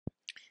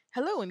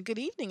Hello and good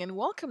evening, and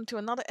welcome to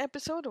another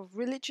episode of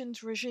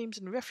Religions, Regimes,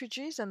 and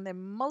Refugees and their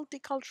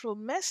Multicultural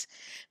Mess.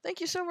 Thank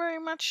you so very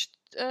much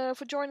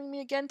for joining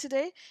me again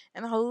today,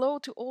 and hello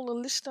to all the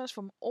listeners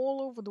from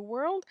all over the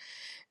world.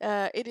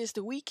 It is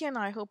the weekend.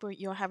 I hope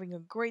you're having a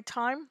great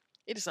time.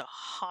 It is a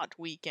hot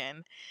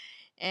weekend,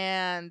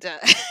 and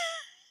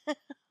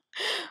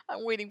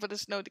I'm waiting for the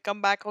snow to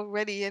come back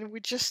already. And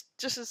we just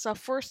it's our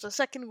first or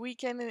second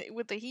weekend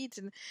with the heat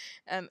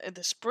and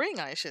the spring,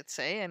 I should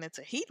say, and it's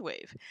a heat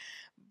wave.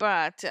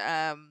 But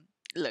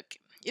look,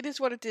 it is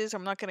what it is.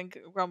 I'm not going to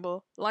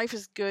grumble. Life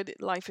is good.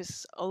 Life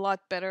is a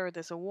lot better.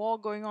 There's a war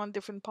going on in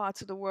different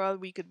parts of the world.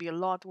 We could be a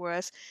lot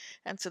worse.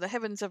 And so the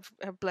heavens have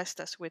blessed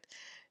us with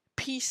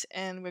peace,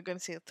 and we're going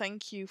to say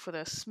thank you for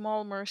the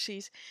small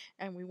mercies,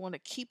 and we want to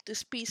keep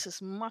this peace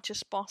as much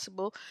as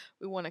possible.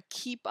 We want to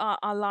keep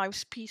our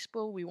lives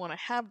peaceful. We want to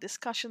have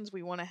discussions.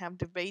 We want to have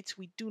debates.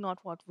 We do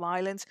not want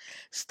violence.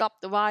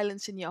 Stop the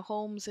violence in your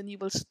homes and you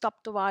will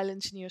stop the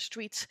violence in your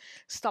streets.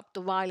 Stop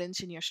the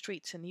violence in your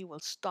streets and you will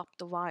stop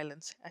the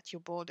violence at your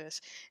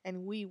borders,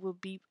 and we will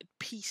be at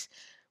peace.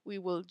 We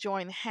will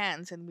join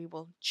hands and we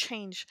will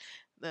change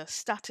the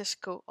status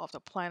quo of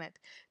the planet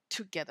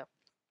together.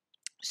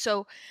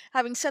 So,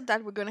 having said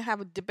that, we're going to have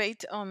a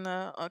debate on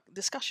a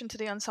discussion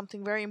today on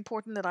something very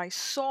important that I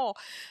saw,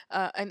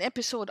 an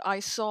episode I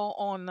saw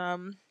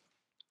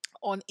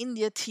on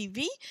India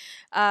TV.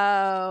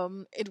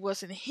 It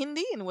was in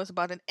Hindi and it was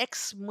about an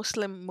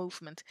ex-Muslim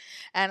movement,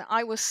 and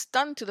I was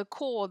stunned to the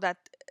core that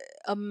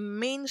a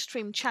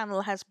mainstream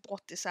channel has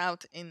brought this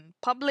out in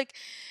public.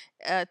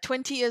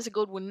 20 years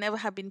ago, it would never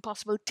have been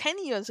possible.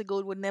 10 years ago,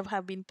 it would never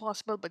have been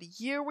possible. But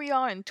here we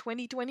are in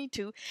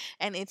 2022,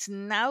 and it's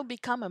now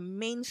become a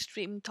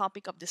mainstream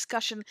topic of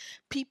discussion.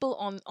 People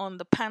on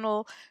the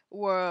panel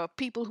were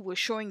people who were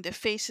showing their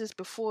faces.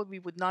 Before, we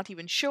would not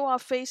even show our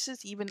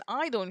faces. Even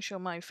I don't show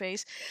my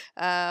face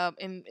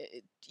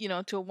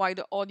to a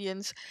wider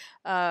audience.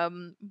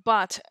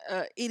 But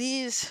it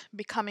is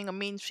becoming a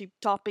mainstream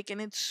topic, and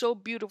it's so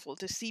beautiful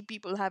to see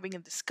people having a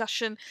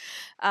discussion.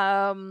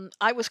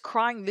 I was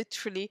crying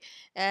literally,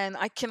 and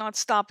I cannot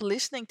stop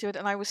listening to it.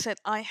 And I was said,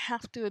 I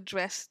have to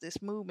address this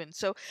movement.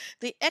 So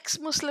the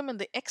ex-Muslim and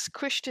the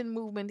ex-Christian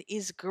movement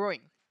is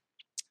growing.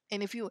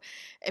 And if you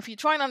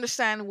try and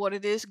understand what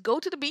it is, go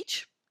to the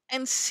beach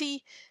and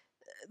see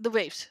the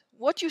waves.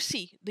 What you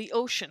see, the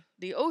ocean.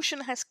 The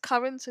ocean has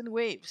currents and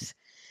waves,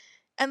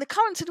 and the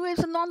currents and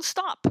waves are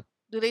non-stop.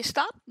 Do they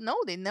stop? No,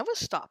 they never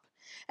stop.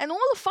 And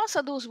all of us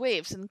are those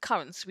waves and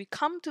currents. We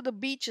come to the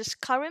beach as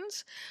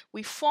currents.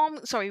 We form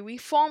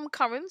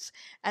currents,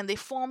 and they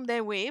form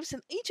their waves.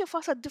 And each of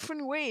us are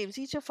different waves.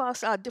 Each of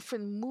us are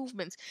different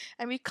movements.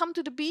 And we come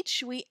to the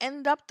beach. We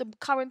end up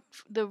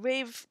the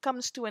wave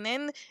comes to an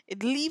end.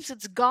 It leaves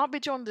its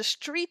garbage on the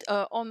street,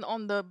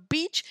 on the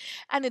beach,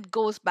 and it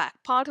goes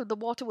back. Part of the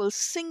water will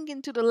sink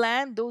into the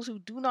land. Those who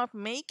do not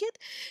make it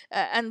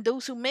and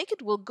those who make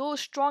it will go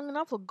strong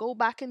enough, will go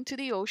back into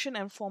the ocean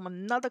and form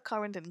another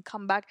current and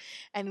come back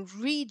and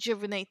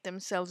rejuvenate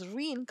themselves,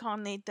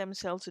 reincarnate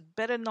themselves with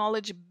better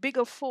knowledge,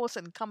 bigger force,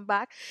 and come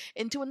back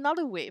into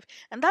another wave.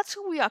 And that's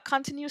who we are,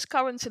 continuous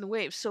currents and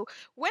waves. So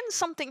when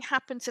something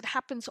happens, it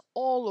happens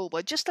all over.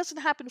 It just doesn't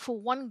happen for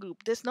one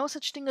group. There's no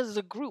such thing as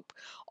a group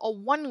or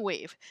one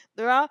wave.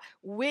 There are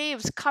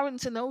waves,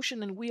 currents, and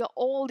ocean, and we are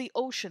all the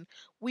ocean.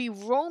 We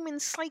roam in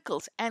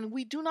cycles, and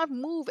we do not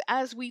move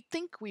as we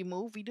think we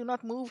move. We do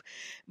not move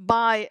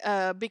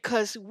by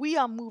because we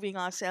are moving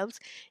ourselves.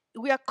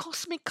 We are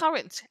cosmic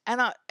currents,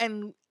 and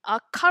our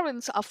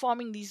currents are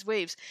forming these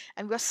waves,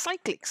 and we're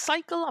cyclic,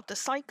 cycle after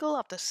cycle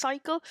after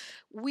cycle.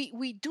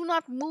 We do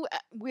not move.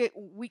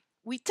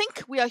 We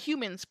think we are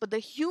humans, but the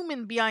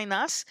human behind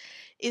us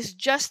is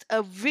just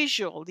a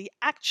visual. The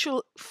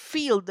actual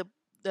field,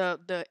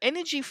 the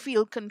energy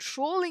field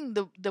controlling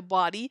the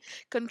body,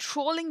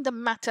 controlling the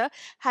matter,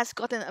 has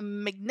got a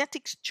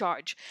magnetic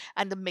charge,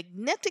 and the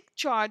magnetic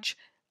charge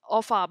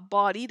of our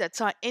body,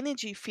 that's our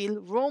energy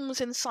field, roams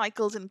in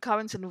cycles and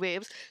currents and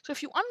waves. So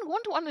if you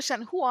want to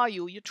understand who are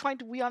you,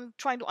 we are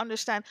trying to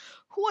understand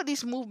who are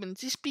these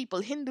movements, these people,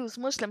 Hindus,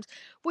 Muslims.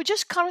 We're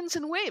just currents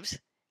and waves.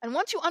 And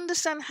once you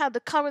understand how the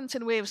currents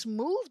and waves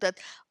move, that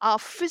our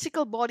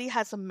physical body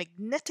has a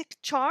magnetic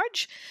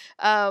charge,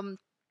 um,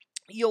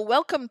 you're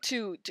welcome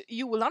to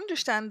you will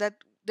understand that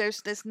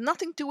there's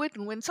nothing to it,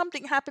 and when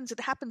something happens,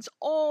 it happens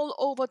all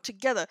over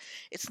together.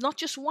 It's not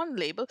just one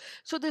label.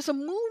 So there's a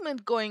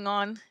movement going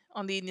on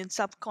the Indian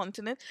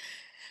subcontinent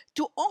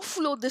to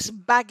offload this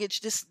baggage,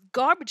 this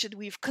garbage that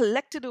we've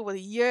collected over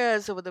the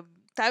years, over the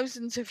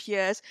thousands of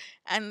years,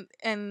 and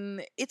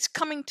it's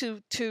coming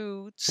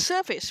to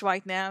surface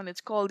right now, and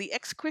it's called the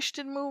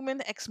ex-Christian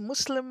movement,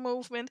 ex-Muslim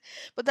movement.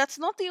 But that's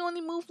not the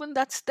only movement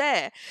that's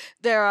there.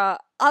 There are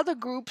other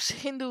groups,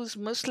 Hindus,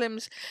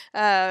 Muslims,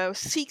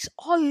 Sikhs,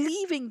 all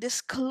leaving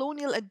this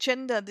colonial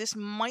agenda, this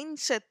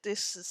mindset,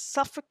 this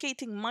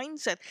suffocating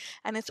mindset,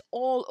 and it's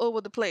all over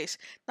the place.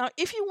 Now,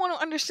 if you want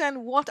to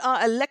understand what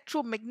our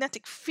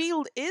electromagnetic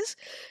field is,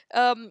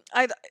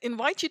 I'd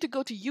invite you to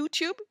go to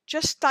YouTube.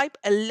 Just type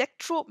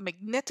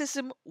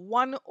Electromagnetism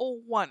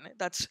 101.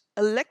 That's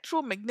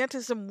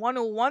Electromagnetism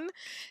 101,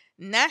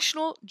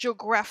 National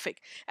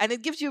Geographic. And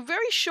it gives you a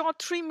very short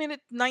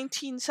 3-minute,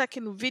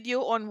 19-second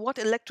video on what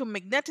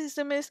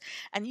electromagnetism is,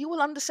 and you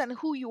will understand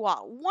who you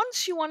are.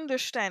 Once you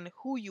understand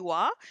who you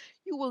are,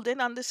 you will then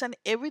understand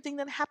everything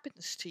that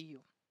happens to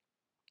you.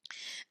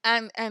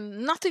 And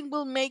nothing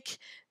will make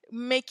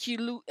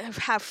you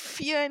have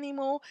fear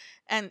anymore,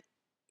 and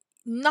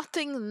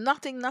nothing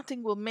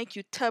will make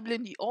you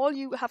turbulent. All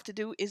you have to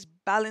do is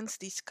balance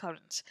these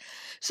currents.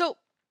 So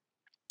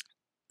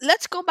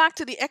let's go back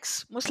to the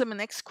ex-Muslim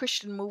and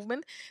ex-Christian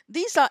movement.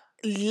 These are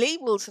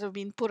labels that have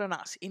been put on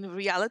us. In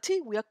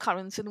reality, we are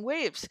currents and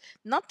waves.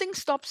 Nothing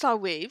stops our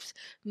waves.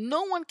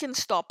 No one can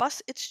stop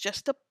us. It's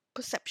just a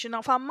perception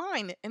of our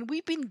mind. And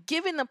we've been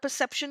given a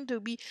perception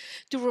to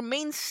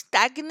remain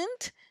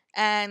stagnant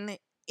and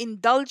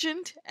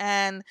indulgent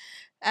and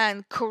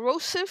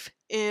corrosive,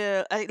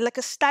 like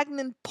a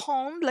stagnant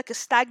pond, like a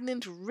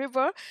stagnant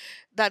river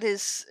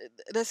that's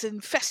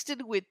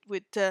infested with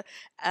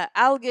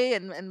algae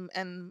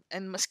and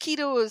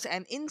mosquitoes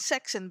and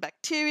insects and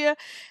bacteria,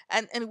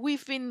 and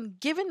we've been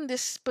given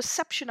this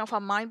perception of our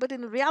mind, but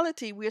in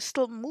reality we are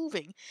still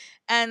moving.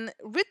 And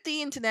with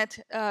the internet,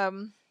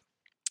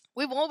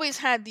 we've always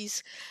had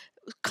these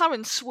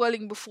currents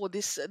swirling before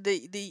this,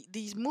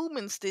 these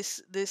movements,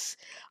 this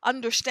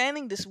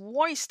understanding, this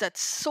voice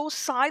that's so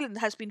silent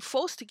has been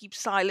forced to keep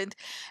silent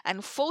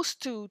and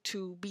forced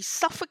to be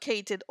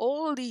suffocated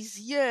all these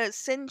years,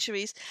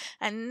 centuries.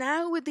 And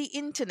now with the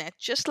internet,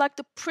 just like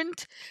the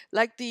print,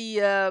 like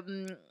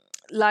the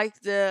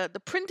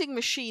printing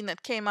machine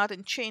that came out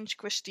and changed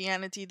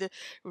Christianity, the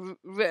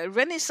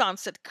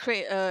Renaissance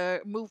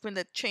movement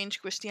that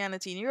changed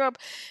Christianity in Europe,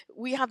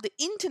 we have the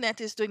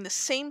internet is doing the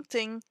same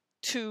thing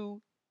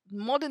to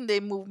modern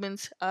day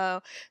movements,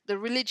 the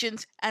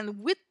religions. And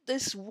with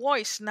this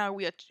voice now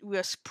we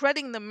are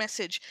spreading the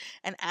message,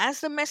 and as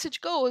the message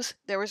goes,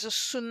 there is a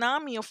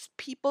tsunami of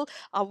people,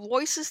 our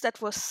voices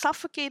that were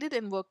suffocated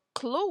and were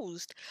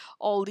closed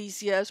all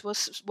these years,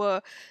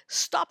 were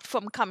stopped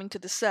from coming to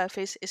the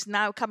surface, is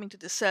now coming to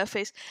the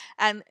surface.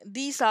 And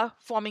these are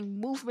forming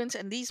movements,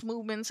 and these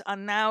movements are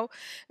now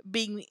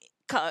being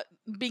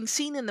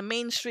seen in the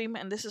mainstream,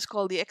 and this is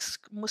called the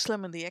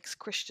ex-Muslim and the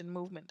ex-Christian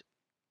movement.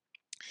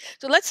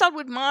 So let's start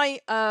with my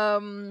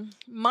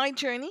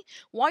journey.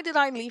 Why did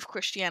I leave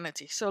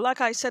Christianity? So, like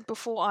I said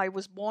before, I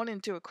was born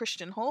into a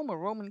Christian home, a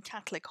Roman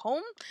Catholic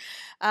home.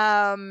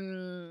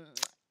 I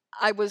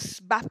was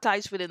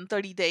baptized within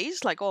 30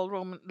 days, like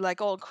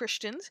all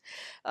Christians,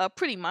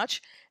 pretty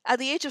much. At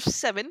the age of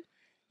 7,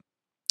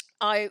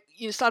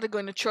 you started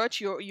going to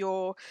church.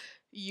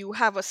 You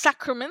have a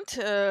sacrament.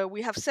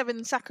 We have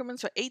 7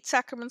 sacraments or 8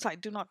 sacraments. I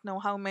do not know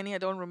how many. I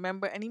don't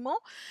remember anymore.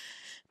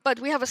 But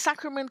we have a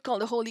sacrament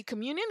called the Holy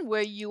Communion,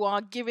 where you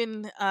are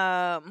given,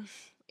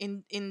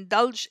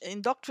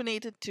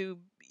 indoctrinated to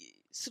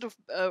sort of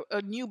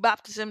a new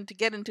baptism to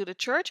get into the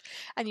church,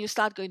 and you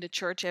start going to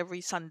church every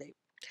Sunday.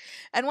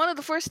 And one of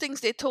the first things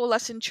they told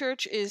us in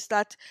church is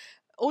that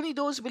only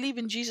those who believe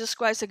in Jesus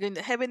Christ are going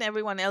to heaven,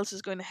 everyone else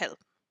is going to hell.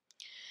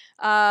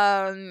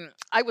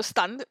 I was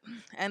stunned,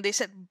 and they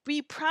said,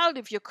 be proud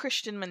of your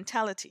Christian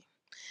mentality.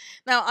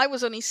 Now, I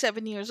was only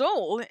 7 years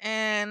old,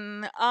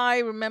 and I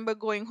remember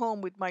going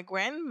home with my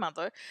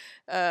grandmother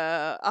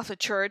after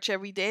church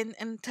every day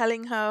and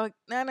telling her,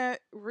 Nana,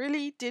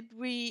 really,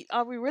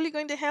 are we really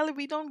going to hell if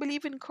we don't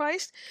believe in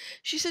Christ?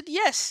 She said,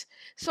 yes.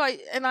 So I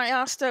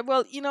asked her,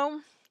 well,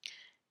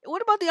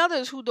 what about the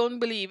others who don't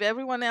believe?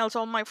 Everyone else,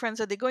 all my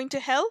friends, are they going to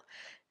hell?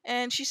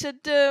 And she said,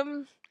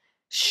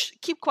 shh,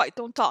 keep quiet,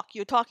 don't talk.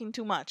 You're talking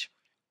too much.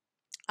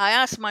 I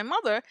asked my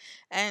mother,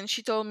 and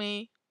she told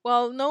me,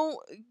 well,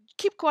 no,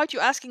 keep quiet,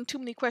 you're asking too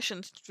many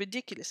questions. It's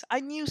ridiculous. I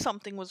knew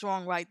something was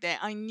wrong right there.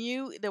 I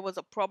knew there was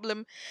a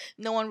problem.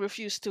 No one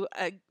refused to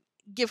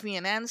give me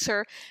an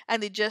answer,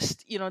 and they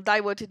just,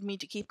 diverted me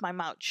to keep my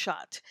mouth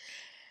shut.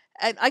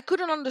 And I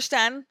couldn't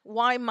understand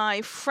why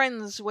my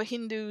friends were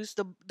Hindus.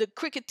 The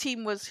cricket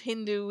team was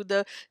Hindu.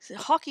 The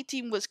hockey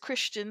team was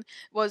Christian,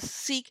 was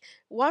Sikh.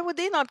 Why were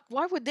they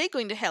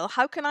going to hell?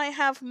 How can I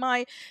have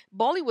my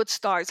Bollywood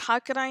stars? How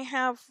can I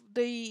have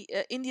the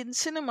Indian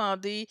cinema,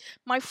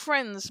 my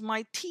friends,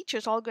 my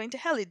teachers all going to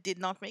hell? It did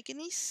not make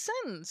any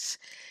sense.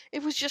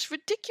 It was just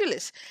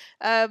ridiculous.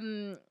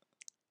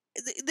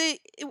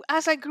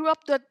 As I grew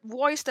up, that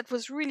voice that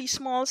was really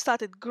small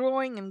started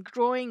growing and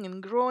growing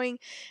and growing,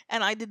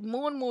 and I did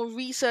more and more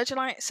research. And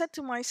I said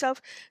to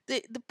myself,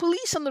 the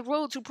police on the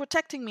roads who are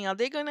protecting me, are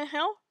they going to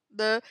hell?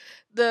 The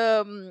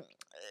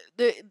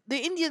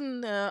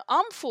Indian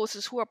armed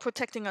forces who are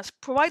protecting us,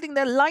 providing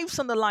their lives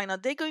on the line, are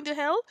they going to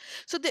hell?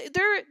 So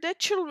they're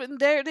children.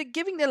 They're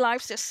giving their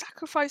lives. They're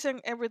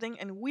sacrificing everything,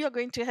 and we are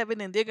going to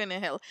heaven, and they're going to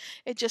hell.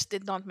 It just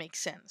did not make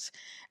sense.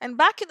 And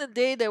back in the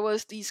day, there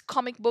was these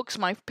comic books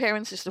my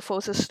parents used to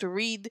force us to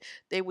read.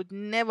 They would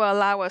never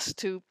allow us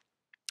to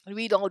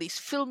read all these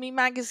filmy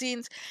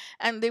magazines,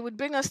 and they would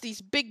bring us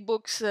these big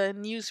books,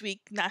 Newsweek,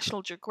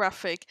 National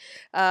Geographic,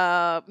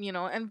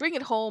 and bring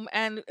it home,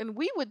 and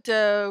we would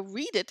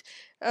read it,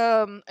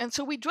 and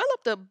so we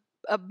developed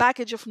a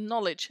baggage of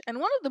knowledge. And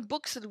one of the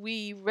books that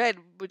we read,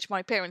 which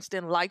my parents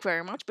didn't like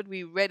very much, but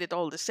we read it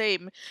all the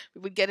same,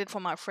 we would get it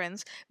from our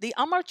friends, the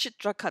Amar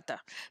Chitrakatha.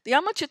 The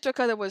Amar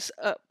Chitrakatha was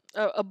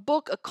a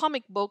book, a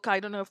comic book. I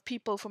don't know if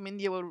people from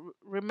India will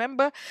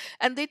remember.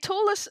 And they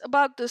told us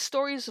about the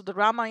stories of the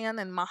Ramayana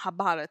and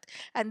Mahabharata.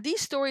 And these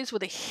stories were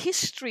the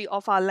history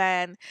of our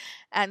land,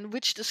 and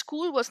which the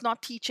school was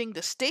not teaching,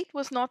 the state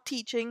was not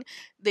teaching.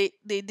 They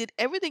did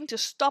everything to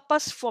stop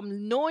us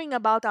from knowing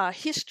about our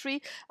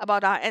history,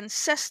 about our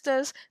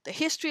ancestors, the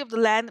history of the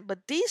land.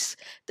 But this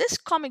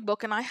comic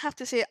book, and I have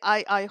to say,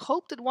 I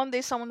hope that one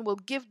day someone will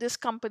give this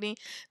company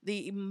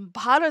the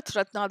Bharat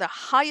Ratna, the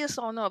highest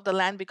honor of the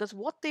land, because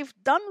what they've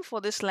done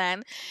for this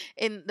land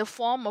in the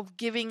form of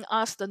giving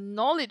us the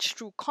knowledge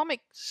through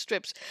comic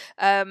strips,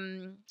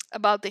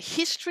 about the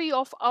history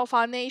of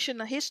our nation,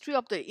 the history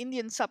of the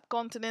Indian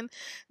subcontinent,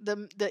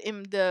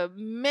 the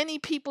many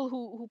people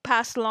who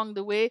passed along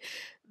the way,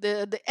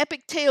 the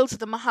epic tales of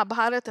the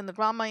Mahabharata and the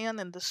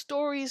Ramayana, and the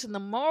stories and the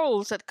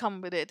morals that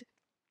come with it.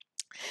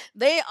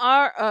 They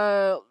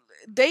are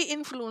they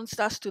influenced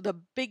us to the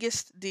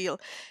biggest deal,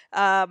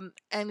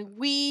 and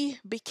we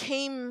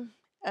became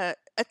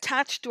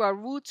attached to our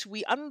roots.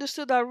 We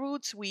understood our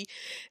roots. We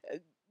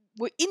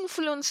were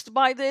influenced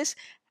by this,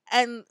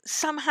 and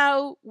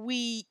somehow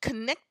we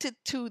connected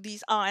to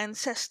these our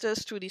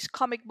ancestors through these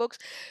comic books.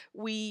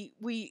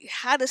 We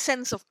had a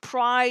sense of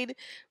pride,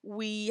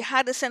 we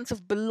had a sense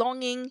of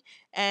belonging,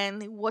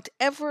 and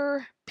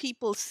whatever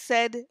people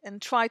said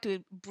and tried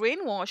to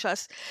brainwash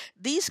us,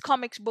 these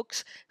comics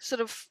books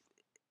sort of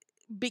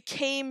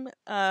became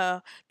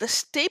the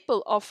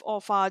staple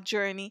of our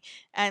journey,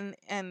 and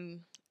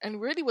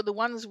really were the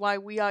ones why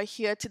we are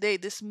here today.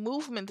 This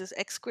movement, this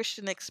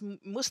ex-Christian,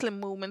 ex-Muslim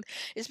movement,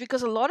 is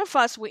because a lot of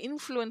us were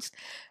influenced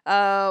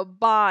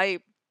by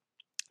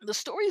the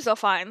stories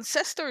of our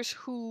ancestors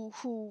who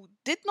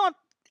did not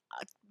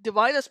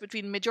divide us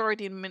between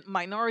majority and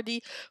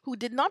minority, who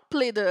did not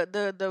play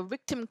the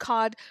victim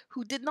card,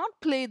 who did not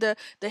play the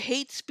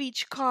hate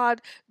speech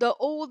card, the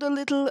older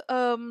little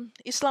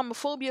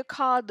Islamophobia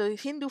card, the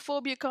Hindu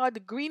phobia card, the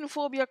green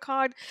phobia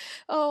card.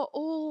 We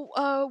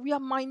are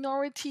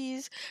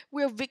minorities,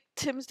 we are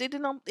victims. They did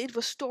not. It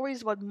was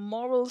stories about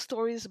moral,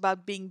 stories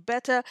about being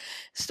better,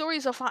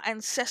 stories of our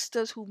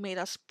ancestors who made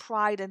us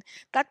pride, and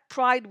that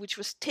pride which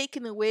was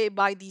taken away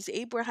by these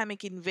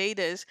Abrahamic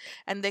invaders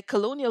and their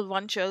colonial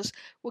ventures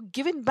were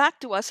given back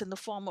to us in the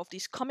form of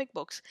these comic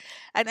books.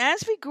 And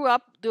as we grew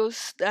up,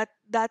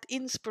 that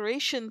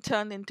inspiration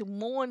turned into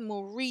more and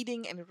more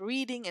reading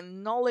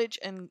and knowledge,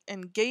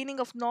 and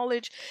gaining of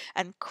knowledge,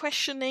 and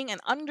questioning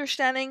and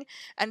understanding,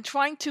 and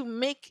trying to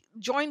make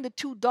join the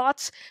two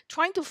dots,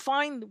 trying to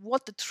find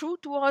what the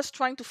truth was,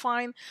 trying to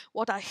find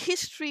what our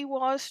history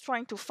was,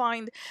 trying to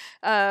find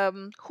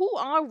who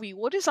are we,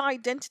 what is our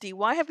identity,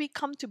 why have we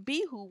come to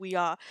be who we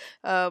are,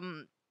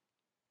 um,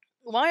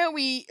 why are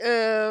we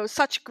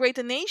such great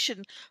a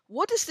nation?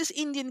 What is this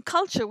Indian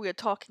culture we are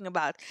talking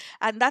about?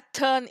 And that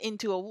turned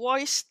into a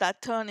voice,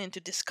 that turned into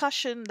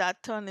discussion,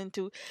 that turned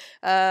into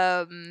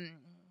um,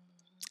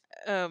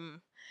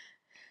 um,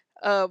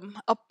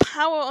 a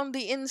power on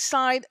the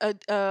inside, a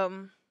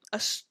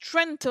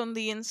strength on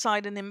the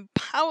inside, an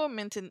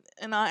empowerment,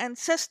 and our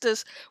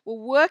ancestors were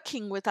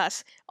working with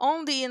us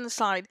on the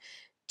inside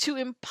to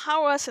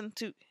empower us and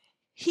to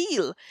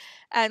heal.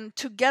 And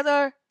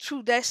together,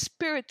 through their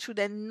spirit, through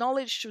their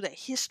knowledge, through their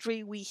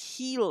history, we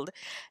healed,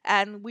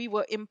 and we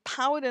were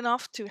empowered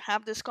enough to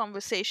have this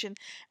conversation.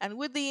 And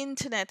with the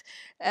internet,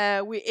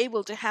 we're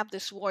able to have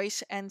this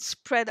voice and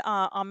spread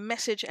our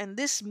message. And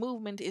this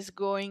movement is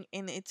growing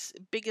in its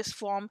biggest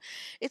form.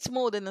 It's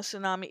more than a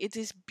tsunami, it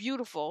is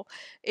beautiful.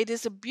 It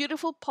is a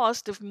beautiful,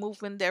 positive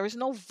movement. There is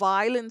no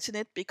violence in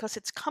it because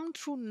it's come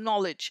through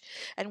knowledge.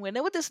 And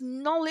whenever there's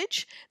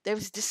knowledge, there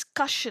is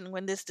discussion.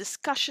 When there's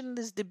discussion,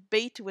 there's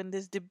debate. When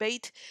there's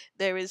debate,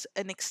 there is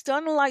an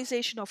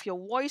externalization of your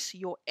voice,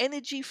 your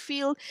energy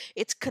field.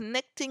 It's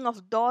connecting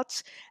of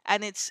dots,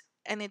 and it's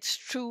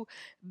through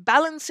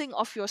balancing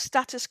of your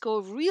status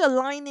quo,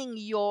 realigning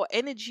your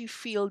energy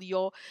field,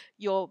 your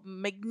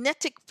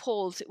magnetic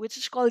poles, which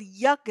is called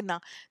yagna.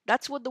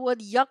 That's what the word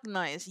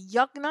yagna is.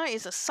 Yagna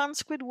is a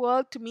Sanskrit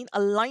word to mean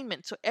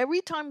alignment. So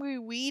every time we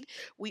read,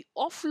 we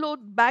offload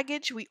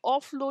baggage, we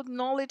offload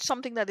knowledge,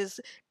 something that is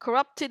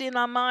corrupted in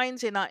our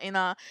minds, in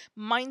our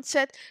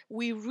mindset.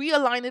 We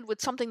realign it with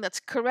something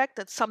that's correct,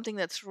 that's something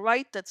that's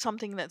right, that's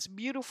something that's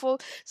beautiful,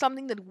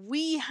 something that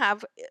we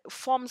have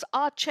forms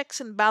our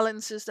checks and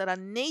balances that are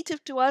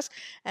native to us,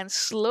 and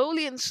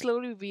slowly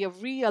we have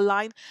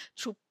realigned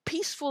through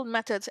peaceful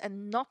methods,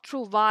 and not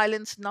through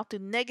violence, not through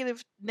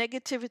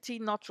negativity,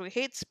 not through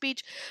hate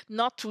speech,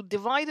 not through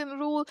divide and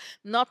rule,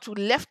 not through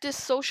leftist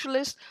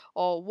socialist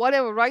or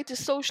whatever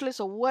rightist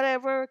socialist or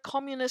whatever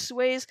communist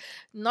ways,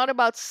 not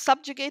about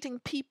subjugating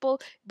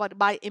people, but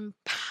by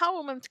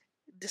empowerment,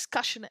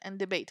 discussion and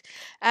debate.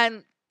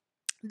 And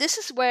this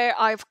is where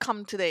I've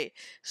come today.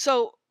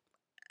 So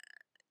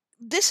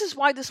this is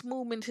why this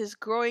movement is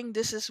growing.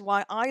 This is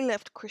why I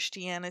left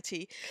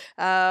Christianity.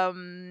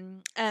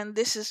 And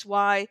this is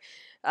why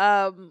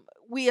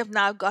we have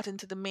now got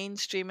into the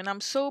mainstream. And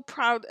I'm so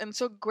proud and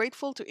so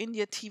grateful to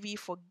India TV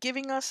for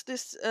giving us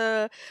this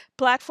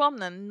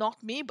platform. And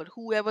not me, but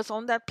whoever's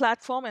on that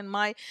platform. And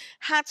my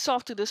hats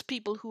off to those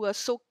people who are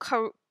so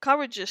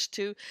courageous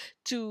to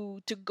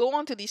go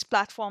onto these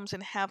platforms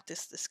and have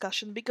this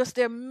discussion, because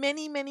there are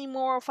many, many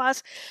more of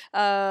us.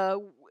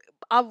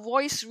 Our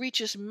voice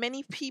reaches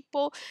many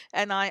people,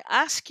 and I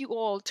ask you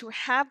all to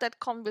have that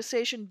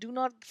conversation. Do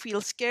not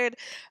feel scared.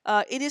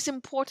 It is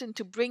important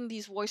to bring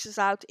these voices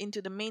out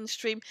into the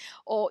mainstream,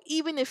 or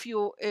even if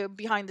you're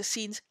behind the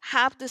scenes,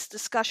 have this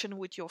discussion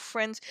with your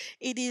friends.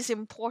 It is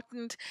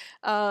important,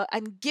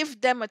 and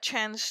give them a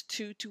chance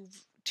to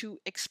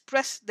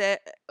express their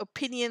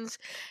opinions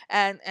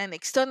and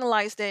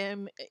externalize their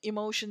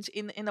emotions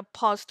in a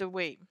positive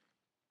way.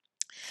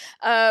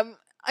 um,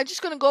 I'm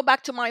just going to go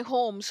back to my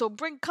home. So,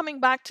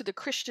 coming back to the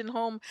Christian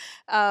home,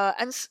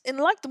 and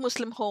like the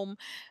Muslim home,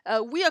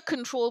 we are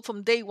controlled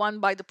from day one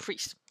by the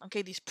priest.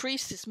 Okay, these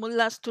priests, these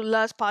mullahs,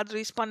 tullahs,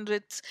 padris,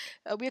 pandits,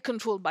 we are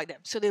controlled by them.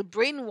 So they'll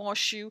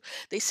brainwash you.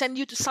 They send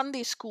you to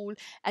Sunday school,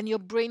 and you're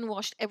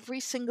brainwashed every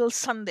single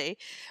Sunday,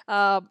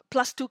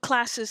 plus two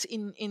classes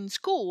in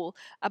school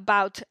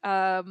about.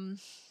 Um,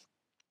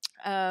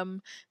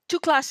 two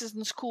classes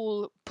in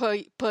school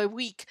per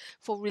week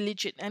for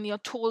religion, and you're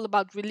told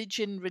about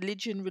religion,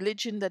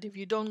 that if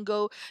you don't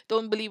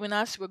believe in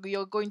us,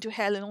 you're going to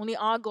hell, and only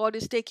our God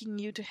is taking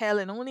you to hell,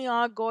 and only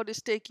our God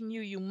is taking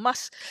you. You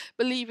must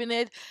believe in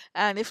it,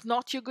 and if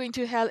not, you're going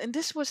to hell. And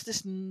this was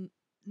this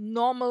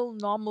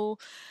normal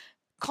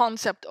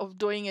concept of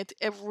doing it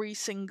every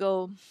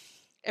single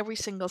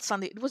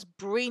Sunday. It was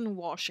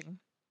brainwashing.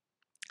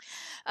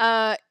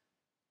 uh,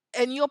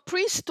 and your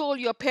priest told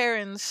your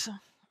parents,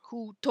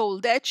 who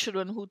told their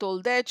children,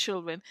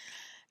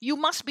 you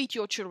must beat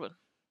your children.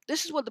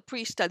 This is what the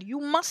priest tell you. You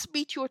must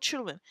beat your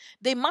children.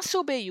 They must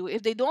obey you.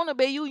 If they don't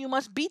obey you, you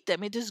must beat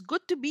them. It is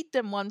good to beat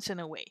them once in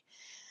a way.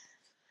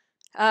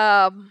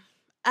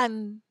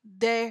 And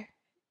there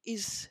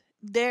is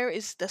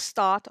the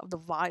start of the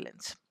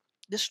violence,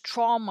 this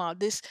trauma,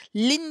 this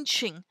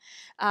lynching,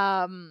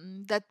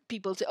 that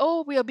people say,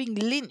 oh, we are being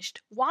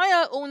lynched. Why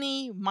are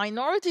only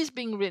minorities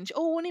being lynched?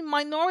 Oh, only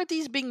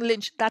minorities being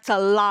lynched. That's a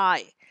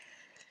lie.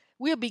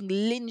 We are being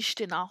lynched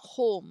in our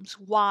homes.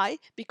 Why?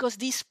 Because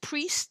these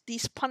priests,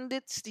 these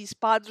pundits, these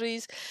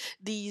padris,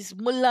 these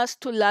mullahs,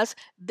 tullahs,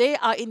 they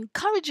are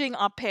encouraging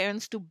our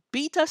parents to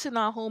beat us in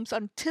our homes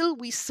until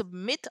we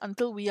submit,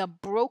 until we are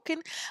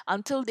broken,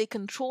 until they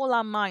control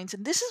our minds.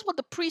 And this is what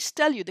the priests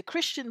tell you, the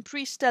Christian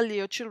priests tell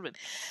your children.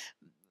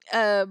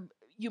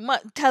 You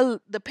must tell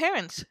the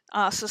parents,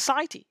 our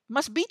society,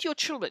 must beat your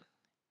children.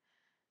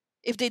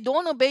 If they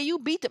don't obey you,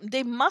 beat them.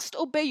 They must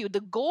obey you.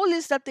 The goal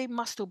is that they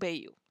must obey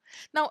you.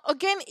 Now,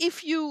 again,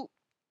 if you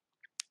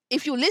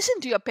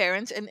listen to your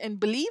parents and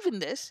believe in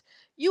this,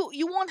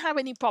 you won't have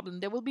any problem.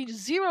 There will be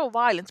zero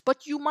violence,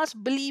 but you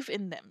must believe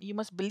in them. You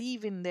must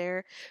believe in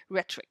their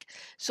rhetoric.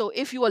 So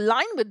if you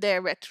align with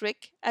their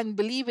rhetoric and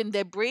believe in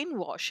their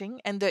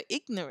brainwashing and their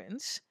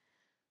ignorance,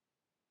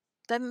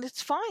 then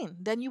it's fine.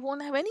 Then you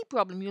won't have any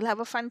problem. You'll have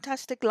a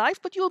fantastic life,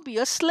 but you'll be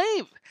a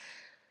slave.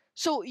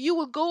 So you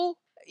will go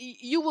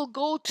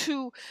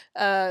to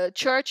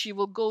church, you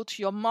will go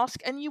to your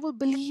mosque, and you will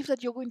believe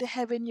that you're going to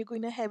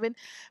heaven,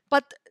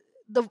 but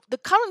the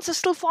currents are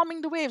still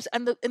forming the waves,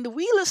 and the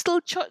wheel is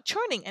still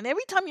churning, and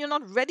every time you're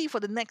not ready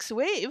for the next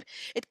wave,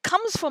 it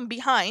comes from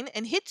behind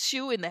and hits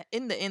you in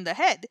the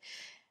head,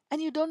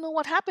 and you don't know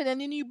what happened,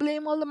 and then you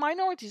blame all the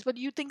minorities. But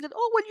you think that,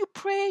 oh well, you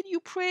prayed,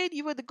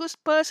 you were the good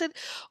person.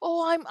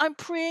 Oh, I'm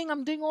praying,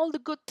 I'm doing all the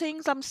good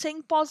things, I'm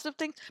saying positive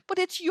things, but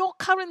it's your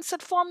currents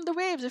that form the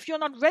waves. If you're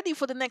not ready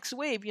for the next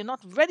wave, you're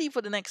not ready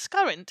for the next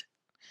current,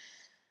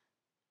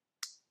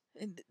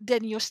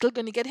 then you're still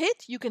going to get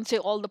hit. You can say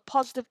all the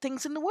positive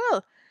things in the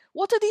world.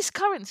 What are these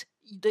currents?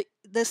 The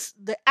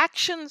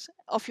actions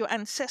of your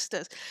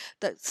ancestors,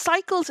 the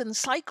cycles and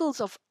cycles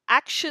of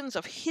actions,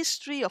 of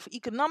history, of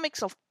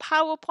economics, of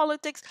power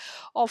politics,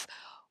 of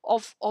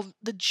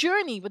the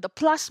journey with the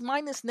plus,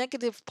 minus,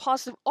 negative,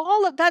 positive.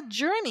 All of that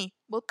journey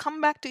will come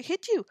back to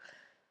hit you.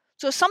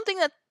 So something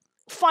that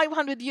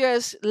 500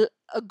 years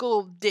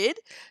ago did,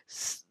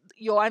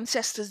 your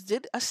ancestors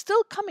did, are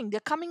still coming. They're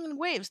coming in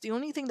waves. The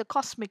only thing, the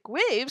cosmic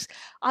waves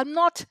are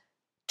not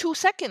 2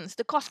 seconds.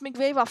 The cosmic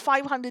wave are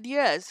 500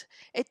 years.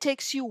 It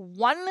takes you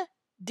 1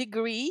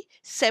 degree,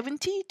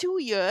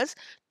 72 years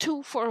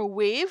for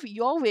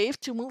your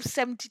wave to move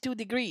 72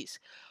 degrees.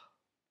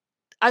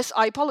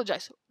 I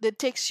apologize. It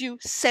takes you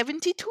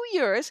 72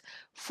 years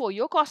for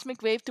your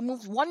cosmic wave to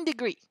move 1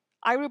 degree.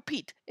 I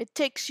repeat, it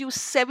takes you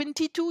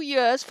 72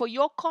 years for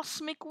your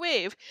cosmic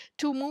wave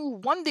to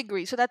move 1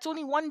 degree. So that's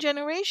only one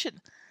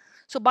generation.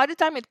 So by the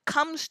time it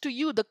comes to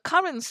you, the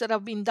currents that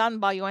have been done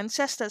by your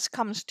ancestors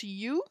comes to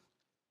you,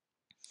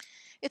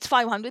 it's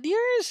 500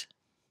 years.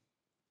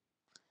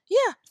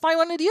 Yeah,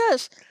 500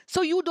 years.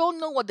 So you don't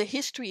know what the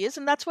history is,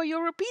 and that's why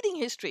you're repeating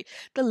history.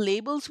 The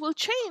labels will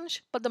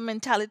change, but the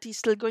mentality is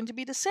still going to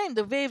be the same.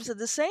 The waves are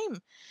the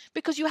same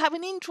because you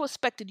haven't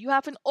introspected, you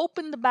haven't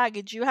opened the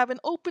baggage, you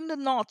haven't opened the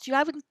knots, you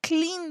haven't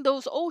cleaned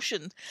those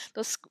oceans,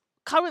 those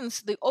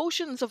currents, the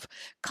oceans of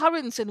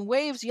currents and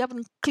waves. You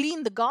haven't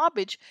cleaned the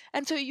garbage,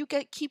 and so you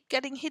keep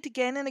getting hit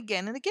again and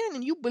again and again.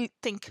 And you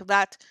think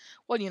that,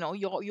 well,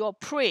 you're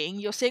praying,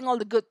 you're saying all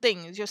the good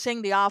things, you're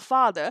saying the Our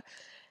Father,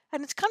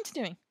 and it's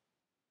continuing.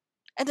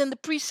 And then the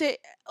priests say,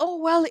 oh,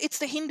 well, it's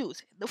the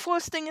Hindus. The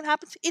first thing that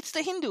happens, it's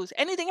the Hindus.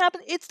 Anything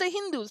happens, it's the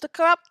Hindus.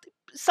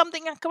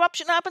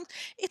 Corruption happens,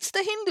 it's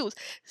the Hindus.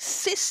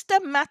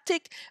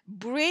 Systematic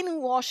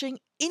brainwashing,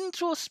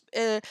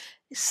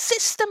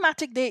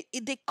 systematic. They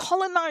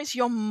colonize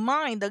your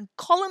mind, the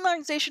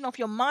colonization of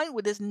your mind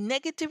with this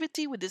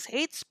negativity, with this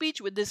hate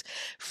speech, with this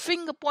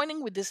finger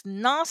pointing, with this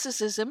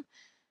narcissism.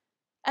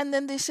 And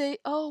then they say,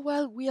 oh,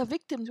 well, we are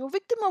victims. We're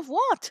victim of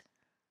what?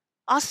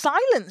 Our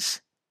silence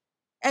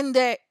and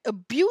the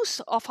abuse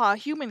of our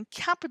human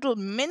capital,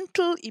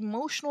 mental,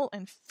 emotional,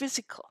 and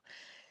physical.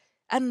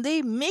 And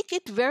they make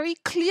it very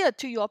clear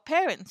to your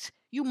parents,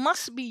 you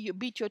must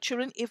beat your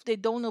children. If they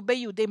don't obey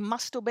you, they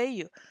must obey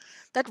you.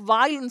 That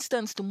violence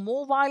turns to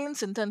more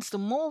violence and turns to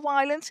more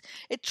violence.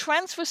 It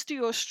transfers to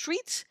your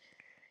streets.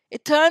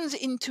 It turns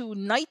into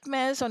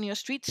nightmares on your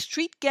streets,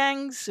 street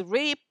gangs,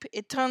 rape.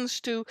 It turns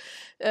to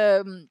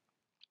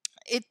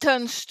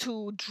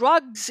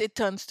drugs, it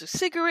turns to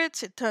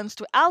cigarettes, it turns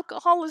to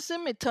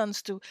alcoholism, it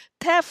turns to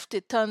theft,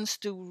 it turns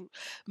to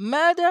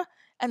murder,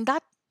 and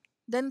that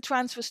then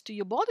transfers to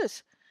your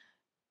borders.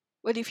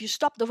 But if you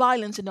stop the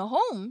violence in the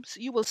homes,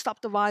 you will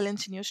stop the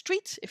violence in your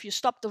streets. If you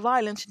stop the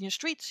violence in your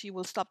streets, you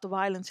will stop the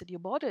violence at your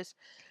borders.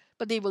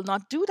 But they will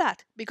not do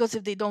that, because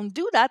if they don't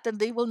do that, then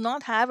they will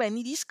not have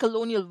any, these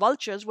colonial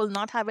vultures will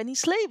not have any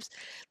slaves.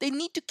 They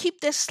need to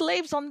keep their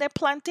slaves on their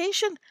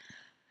plantation.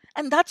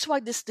 And that's why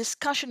this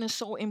discussion is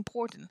so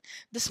important.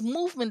 This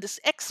movement, this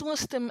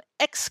ex-Muslim,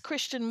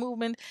 ex-Christian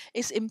movement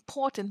is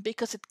important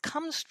because it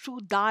comes through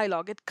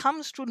dialogue, it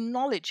comes through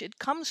knowledge, it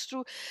comes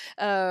through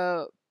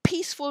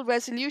peaceful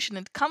resolution.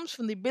 It comes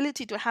from the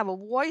ability to have a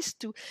voice,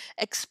 to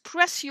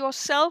express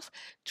yourself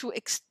to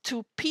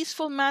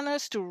peaceful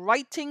manners, to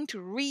writing, to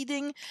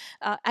reading,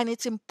 and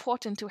it's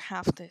important to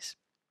have this.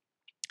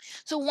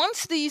 So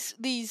once these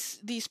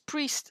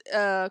priests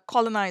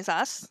colonize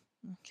us,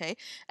 okay,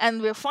 and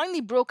we're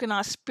finally broken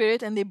our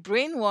spirit and they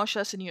brainwash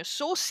us, and you're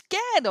so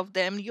scared of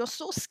them, you're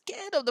so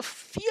scared of the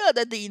fear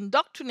that they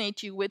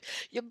indoctrinate you with.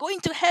 You're going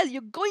to hell,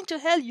 you're going to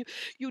hell,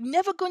 you're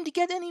never going to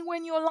get anywhere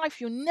in your life,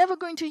 you're never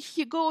going to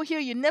go here,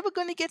 you're never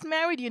going to get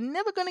married, you're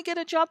never going to get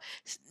a job.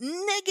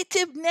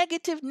 Negative,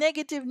 negative,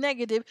 negative,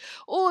 negative.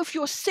 Oh, if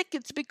you're sick,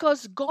 it's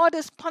because God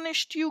has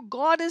punished you,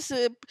 God is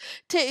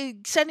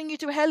sending you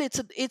to hell.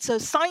 It's a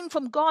sign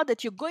from God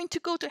that you're going to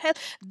go to hell.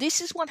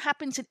 This is what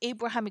happens in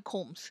Abrahamic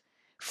homes.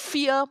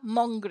 Fear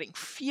mongering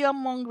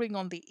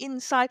on the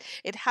inside.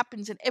 It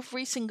happens in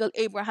every single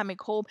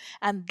Abrahamic home,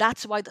 and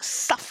that's why the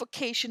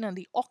suffocation and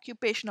the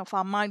occupation of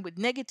our mind with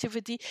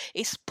negativity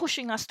is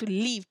pushing us to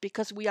leave,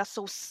 because we are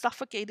so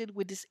suffocated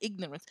with this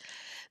ignorance.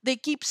 They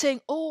keep saying,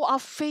 oh, our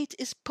faith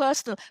is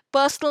personal.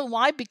 Personal,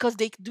 why? Because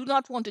they do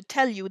not want to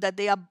tell you that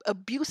they are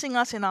abusing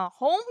us in our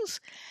homes,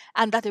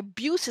 and that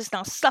abuse is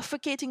now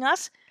suffocating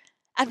us,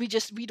 and we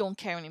don't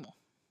care anymore.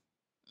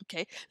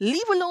 Okay,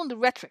 leave alone the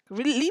rhetoric,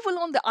 leave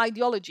alone the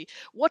ideology.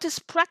 What is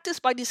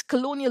practiced by these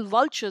colonial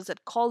vultures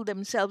that call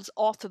themselves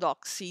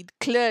orthodoxy, the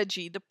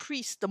clergy, the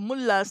priests, the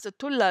mullahs, the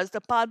tullahs, the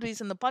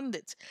padris, and the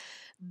pundits?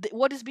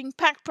 What is being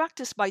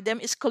practiced by them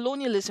is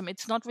colonialism.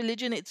 It's not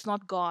religion, it's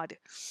not God.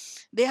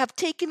 They have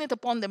taken it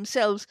upon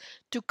themselves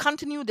to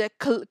continue their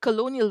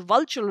colonial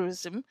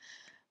vulturism,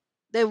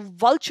 their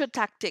vulture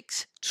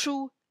tactics,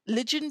 through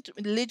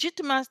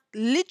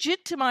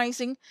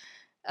legitimizing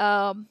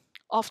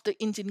of the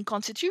Indian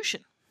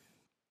Constitution.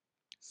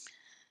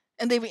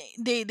 And they've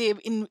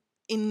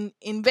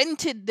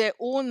invented their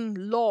own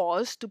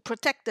laws to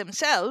protect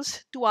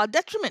themselves to our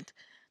detriment.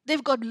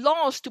 They've got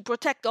laws to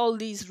protect all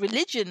these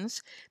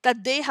religions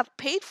that they have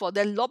paid for,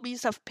 their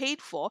lobbies have paid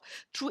for,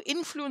 through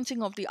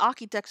influencing of the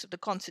architects of the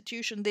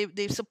Constitution.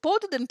 They've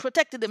supported and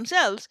protected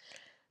themselves,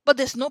 but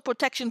there's no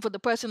protection for the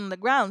person on the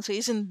ground. So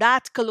isn't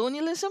that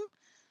colonialism?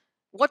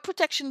 What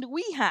protection do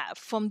we have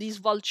from these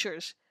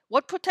vultures?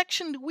 What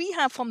protection do we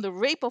have from the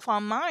rape of our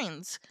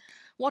minds?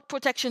 What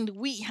protection do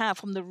we have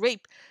from the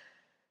rape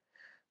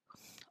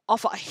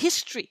of our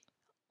history,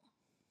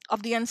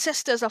 of the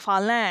ancestors of our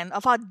land,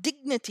 of our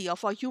dignity,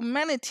 of our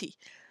humanity?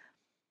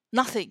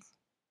 Nothing.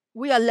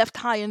 We are left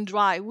high and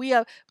dry. We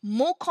are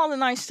more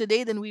colonized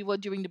today than we were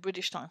during the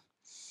British time.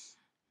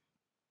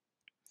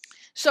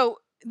 So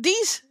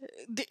these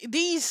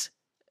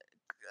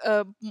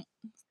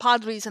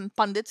padris and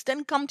pundits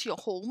then come to your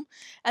home,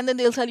 and then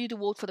they'll tell you to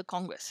vote for the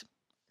Congress.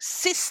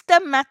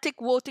 Systematic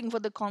voting for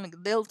the Congress.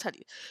 They'll tell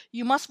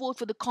you must vote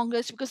for the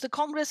Congress because the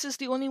Congress is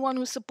the only one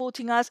who's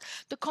supporting us.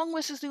 The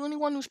Congress is the only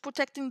one who's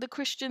protecting the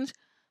Christians.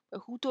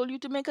 Who told you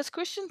to make us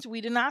Christians?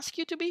 We didn't ask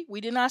you to be. We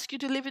didn't ask you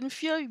to live in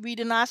fear. We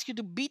didn't ask you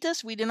to beat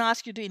us. We didn't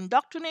ask you to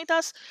indoctrinate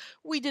us.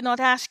 We did not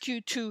ask you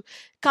to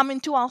come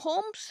into our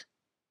homes.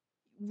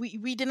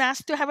 We didn't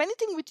ask to have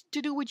anything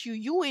to do with you.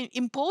 You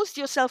imposed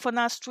yourself on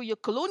us through your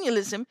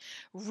colonialism,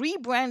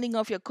 rebranding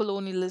of your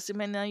colonialism,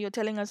 and now you're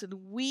telling us that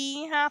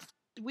we have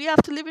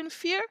to live in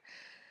fear.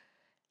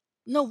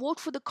 No, vote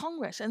for the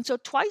Congress. And so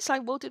twice I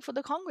voted for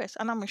the Congress,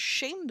 and I'm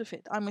ashamed of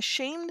it. I'm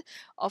ashamed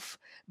of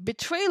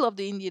betrayal of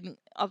the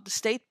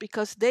state,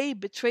 because they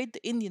betrayed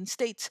the Indian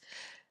states,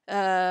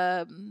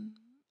 um,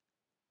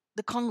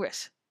 the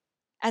Congress,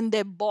 and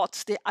their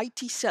bots, their IT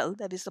cell,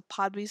 that is the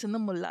padris and the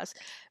mullahs,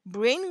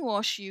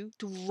 brainwash you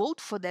to vote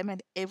for them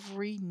at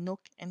every nook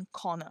and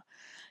corner.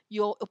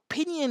 Your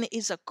opinion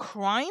is a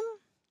crime.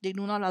 They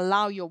do not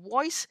allow your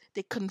voice.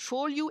 They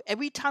control you.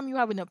 Every time you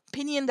have an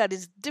opinion that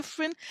is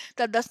different,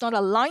 that does not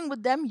align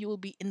with them, you will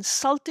be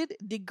insulted,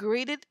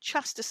 degraded,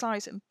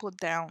 chastised, and put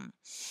down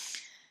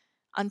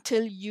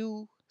until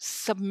you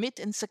submit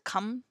and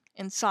succumb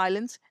in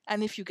silence.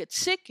 And if you get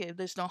sick, if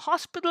there's no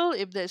hospital,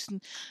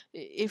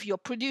 if you're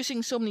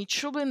producing so many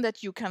children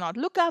that you cannot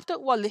look after,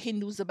 well, the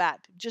Hindus are bad.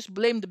 Just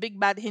blame the big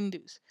bad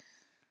Hindus.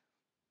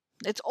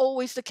 It's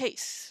always the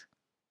case.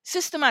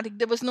 Systematic.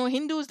 There was no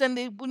Hindus, then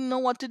they wouldn't know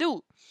what to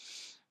do.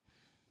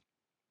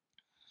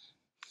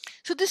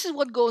 So this is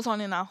what goes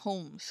on in our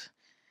homes.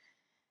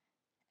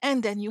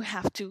 And then you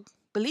have to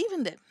believe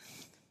in them.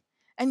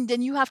 And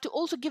then you have to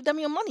also give them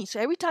your money. So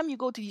every time you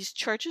go to these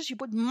churches, you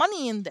put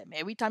money in them.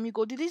 Every time you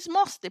go to these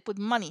mosques, they put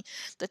money.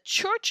 The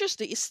churches,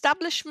 the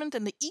establishment,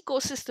 and the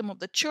ecosystem of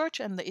the church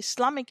and the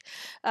Islamic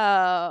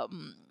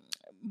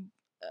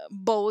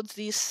boards,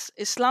 this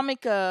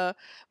Islamic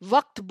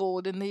Waqf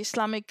board and the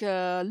Islamic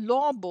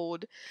law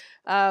board,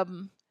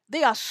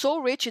 they are so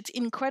rich, it's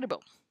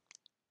incredible.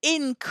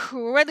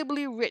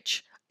 Incredibly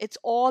rich. It's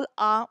all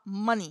our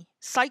money.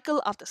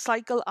 Cycle after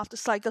cycle after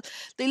cycle.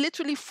 They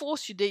literally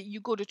force you. You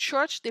go to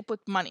church, they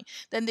put money.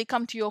 Then they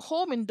come to your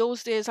home. In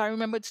those days, I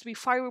remember it's to be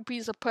 5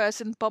 rupees a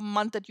person per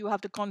month that you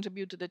have to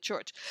contribute to the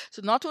church.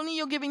 So not only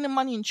you're giving them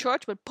money in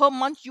church, but per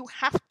month you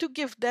have to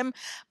give them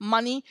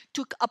money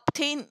to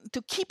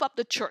keep up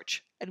the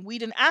church. And we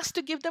didn't ask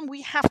to give them,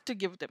 we have to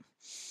give them.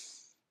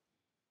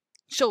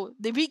 So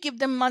we give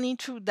them money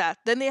through that.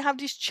 Then they have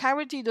these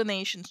charity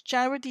donations,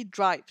 charity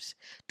drives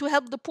to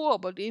help the poor.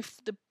 But if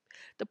the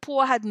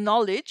poor had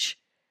knowledge,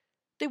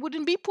 they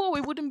wouldn't be poor.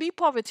 We wouldn't be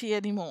poverty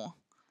anymore.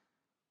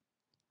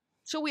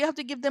 So we have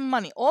to give them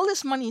money. All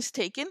this money is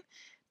taken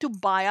to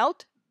buy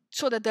out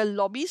so that their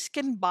lobbies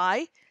can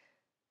buy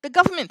the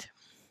government.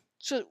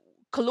 So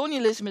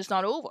colonialism is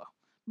not over.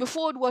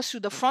 Before it was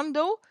through the front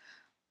door,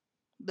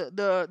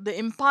 the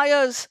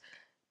empires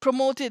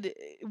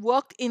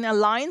worked in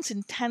alliance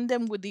in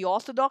tandem with the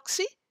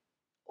orthodoxy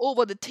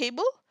over the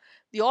table.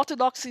 The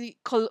orthodoxy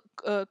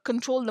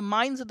controlled the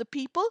minds of the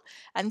people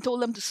and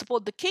told them to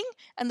support the king,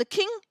 and the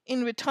king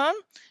in return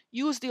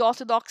used the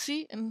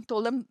orthodoxy and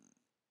told them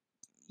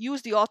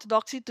use the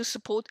orthodoxy to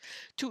support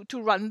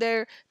to run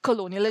their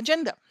colonial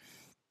agenda.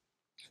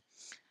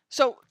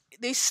 So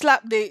they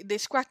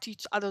scratch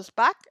each other's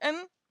back and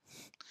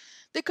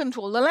they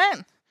control the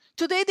land.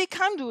 Today they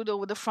can't do it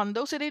over the front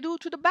door, so they do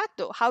it through the back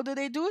door. How do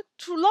they do it?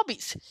 Through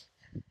lobbies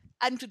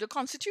and to the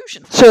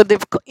constitution. So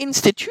they've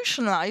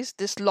institutionalized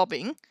this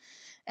lobbying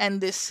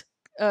and this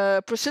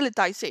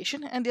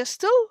proselytization, and they're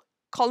still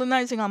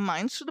colonizing our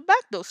minds through the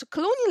back door. So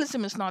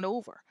colonialism is not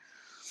over.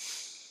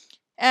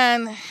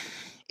 And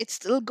it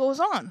still goes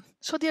on.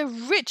 So they're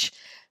rich.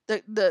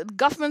 The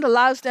government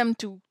allows them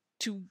to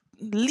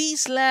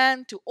lease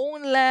land, to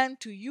own land,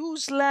 to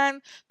use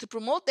land, to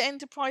promote the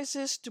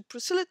enterprises, to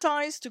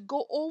proselytize, to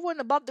go over and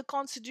above the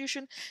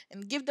constitution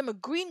and give them a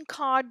green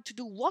card to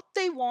do what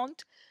they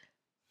want,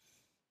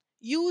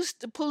 use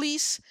the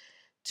police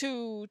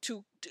to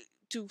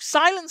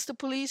silence the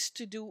police,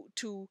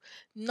 to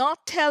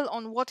not tell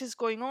on what is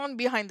going on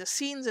behind the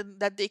scenes, and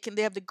that they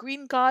have the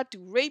green card to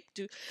rape,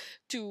 to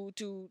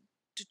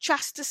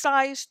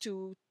chastise,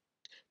 to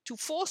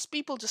force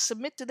people to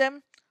submit to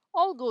them.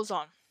 All goes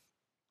on.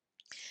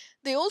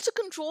 They also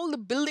control the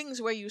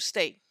buildings where you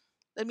stay.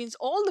 That means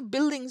all the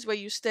buildings where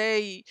you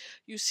stay,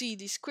 you see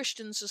these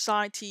Christian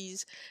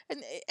societies,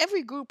 and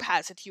every group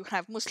has it. You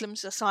have Muslim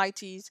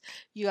societies,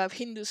 you have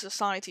Hindu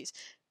societies.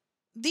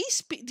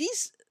 These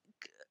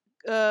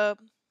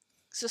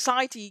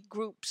society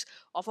groups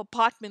of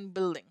apartment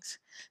buildings,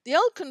 they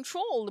are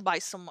controlled by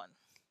someone.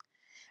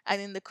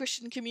 And in the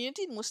Christian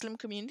community, Muslim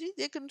community,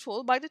 they're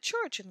controlled by the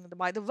church and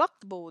by the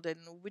Waqf board and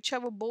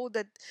whichever board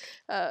that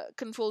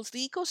controls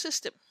the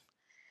ecosystem.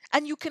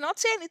 And you cannot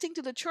say anything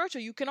to the church, or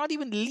you cannot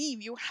even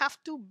leave. You have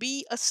to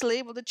be a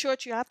slave of the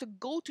church. You have to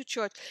go to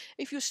church.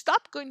 If you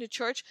stop going to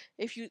church,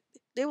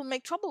 they will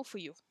make trouble for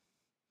you.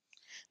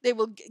 They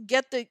will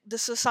get the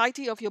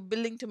society of your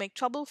building to make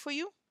trouble for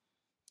you,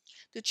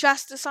 to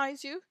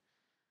chastise you,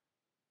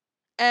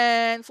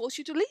 and force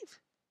you to leave.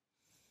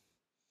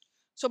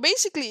 So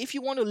basically, if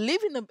you want to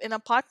live in an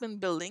apartment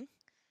building,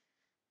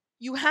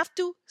 you have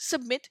to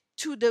submit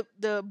to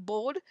the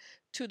board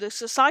to the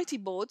society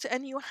boards,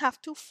 and you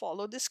have to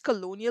follow this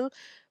colonial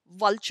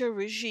vulture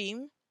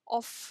regime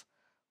of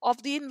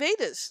the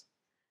invaders.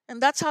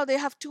 And that's how they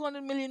have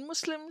 200 million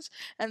Muslims,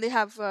 and they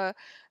have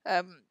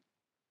um,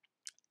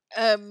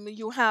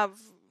 you have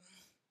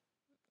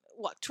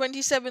what,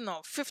 27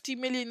 or 50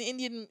 million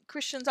Indian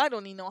Christians. I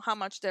don't even know how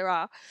much there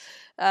are.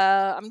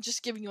 I'm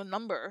just giving you a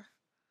number.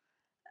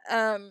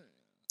 um,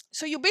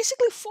 so you're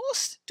basically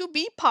forced to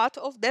be part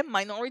of them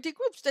minority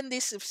groups. Then they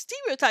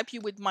stereotype you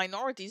with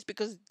minorities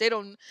because they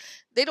don't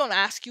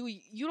ask you.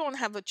 You don't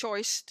have a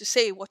choice to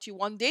say what you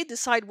want. They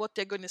decide what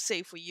they're going to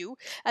say for you,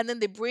 and then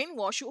they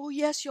brainwash you. Oh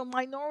yes, you're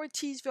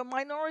minorities, you're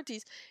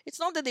minorities. It's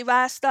not that they've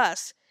asked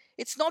us.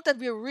 It's not that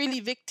we're really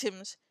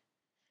victims.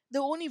 The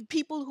only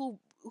people who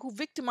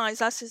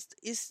victimize us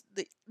is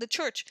the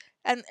church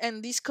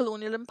and these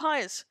colonial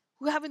empires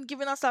who haven't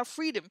given us our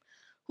freedom,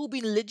 who've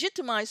been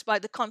legitimized by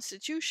the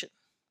constitution.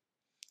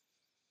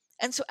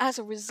 And so as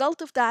a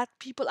result of that,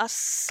 people are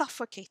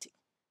suffocating.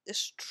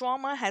 This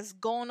trauma has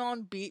gone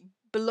on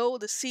below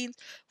the scenes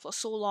for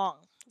so long.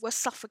 We're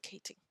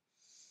suffocating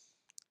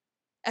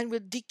and we're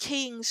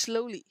decaying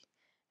slowly.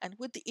 And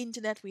with the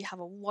internet, we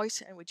have a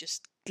voice and we're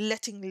just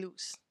letting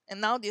loose.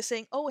 And now they're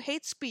saying, oh,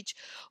 hate speech.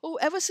 Oh,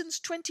 ever since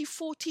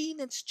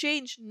 2014, it's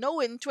changed. No,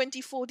 in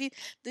 2014,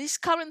 these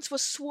currents were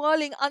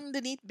swirling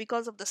underneath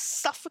because of the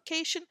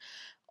suffocation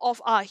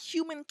of our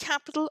human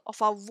capital,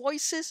 of our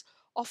voices,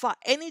 of our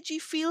energy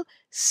field,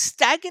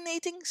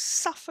 stagnating,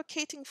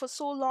 suffocating for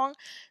so long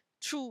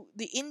through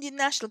the Indian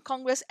National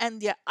Congress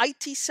and their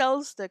IT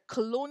cells, the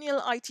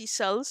colonial IT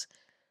cells,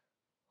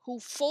 who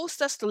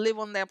forced us to live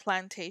on their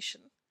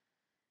plantation.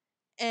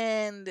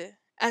 And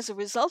as a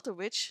result of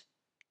which,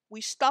 we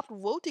stopped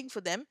voting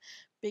for them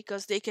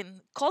because they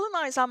can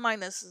colonize our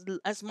mind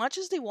as much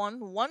as they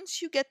want.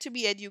 Once you get to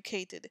be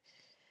educated,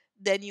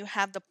 then you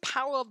have the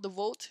power of the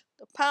vote.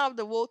 The power of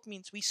the vote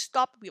means we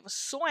stopped. We were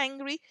so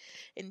angry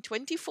in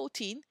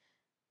 2014.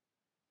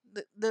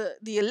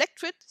 The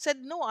electorate said,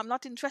 no, I'm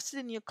not interested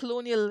in your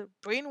colonial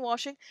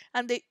brainwashing.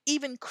 And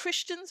even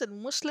Christians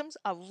and Muslims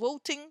are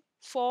voting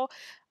for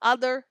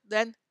other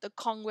than the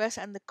Congress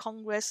and the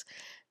Congress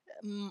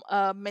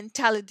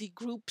mentality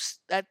groups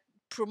that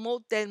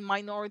promote their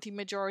minority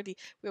majority.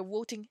 We're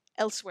voting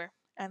elsewhere.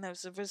 And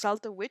as a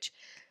result of which,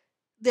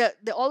 they're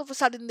all of a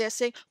sudden they're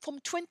saying from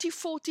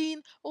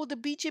 2014, oh, the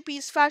BJP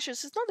is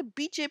fascist. It's not the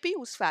BJP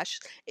who's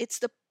fascist. It's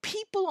the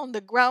people on the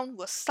ground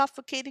who are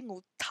suffocating, who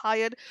are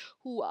tired,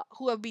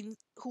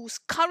 whose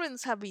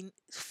currents have been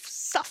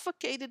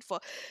suffocated for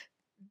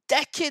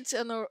decades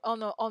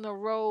on a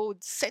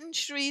road,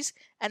 centuries,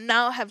 and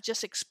now have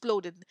just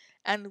exploded.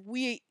 And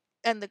we're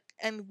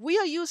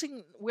not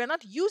using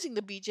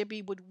the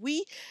BJP,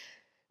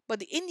 but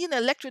the Indian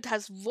electorate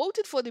has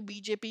voted for the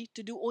BJP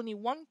to do only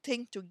one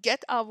thing: to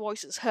get our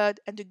voices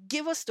heard and to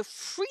give us the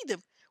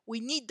freedom.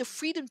 We need the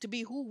freedom to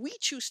be who we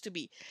choose to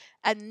be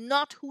and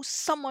not who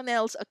someone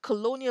else, a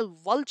colonial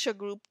vulture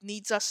group,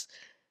 needs us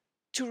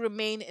to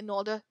remain in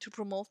order to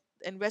promote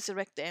and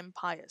resurrect the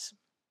empires.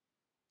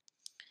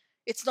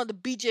 It's not the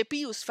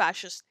BJP who's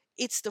fascist.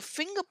 It's the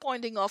finger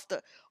pointing of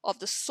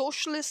the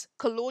socialist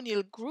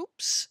colonial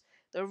groups,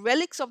 the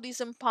relics of these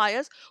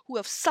empires who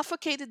have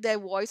suffocated their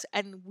voice,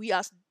 and we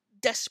are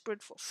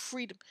desperate for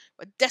freedom.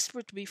 We're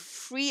desperate to be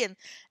free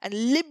and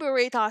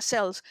liberate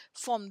ourselves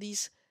from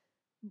these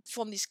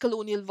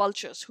colonial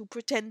vultures who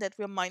pretend that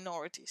we're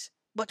minorities,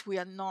 but we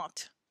are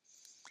not.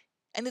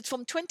 And it's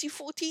from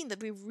 2014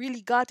 that we've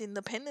really got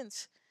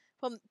independence.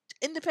 From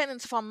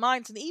independence of our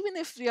minds. And even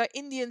if we are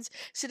Indians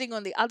sitting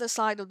on the other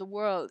side of the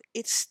world,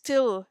 it's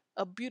still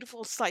a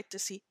beautiful sight to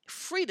see.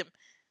 Freedom.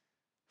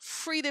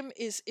 Freedom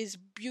is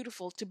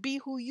beautiful. To be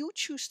who you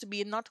choose to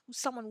be and not who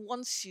someone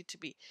wants you to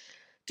be.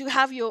 To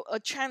have a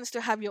chance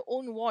to have your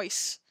own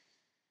voice.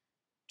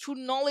 Through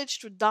knowledge,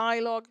 through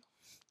dialogue,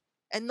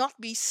 and not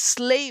be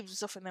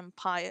slaves of an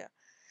empire.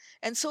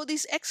 And so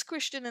these ex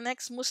Christian and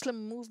ex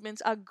Muslim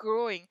movements are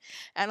growing.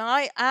 And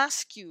I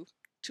ask you,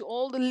 to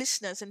all the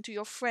listeners and to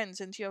your friends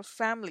and to your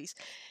families,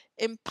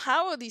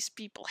 empower these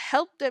people,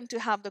 help them to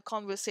have the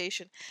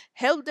conversation,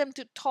 help them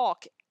to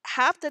talk.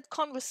 Have that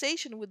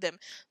conversation with them.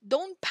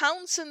 Don't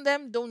pounce on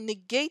them, don't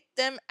negate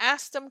them,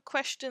 ask them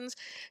questions,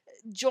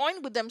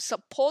 join with them,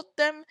 support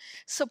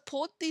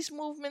these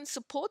movements,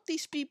 support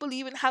these people,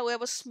 even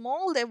however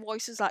small their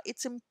voices are.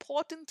 It's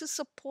important to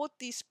support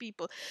these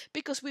people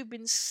because we've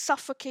been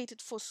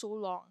suffocated for so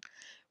long.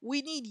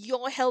 We need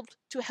your help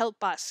to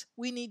help us.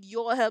 We need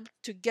your help.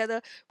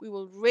 Together, we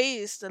will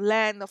raise the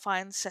land of our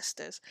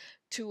ancestors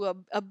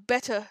to a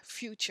better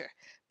future.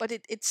 But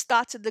it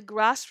starts at the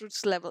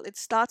grassroots level. It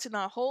starts in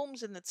our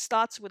homes and it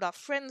starts with our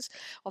friends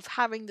of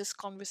having this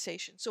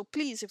conversation. So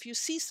please, if you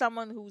see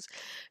someone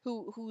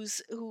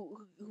who's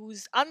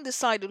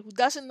undecided, who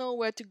doesn't know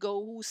where to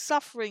go, who's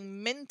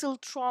suffering mental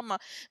trauma,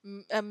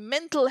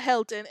 mental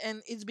health,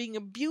 and is being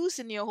abused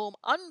in your home,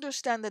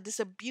 understand that this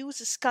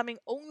abuse is coming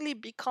only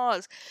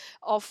because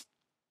of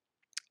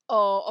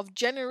of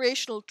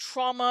generational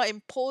trauma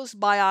imposed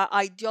by our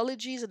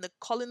ideologies and the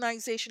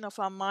colonization of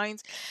our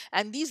minds.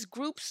 And these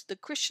groups, the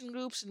Christian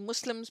groups and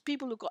Muslims,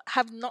 people who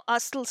have not are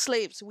still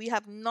slaves. We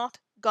have not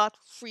got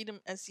freedom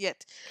as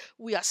yet.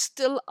 We are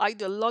still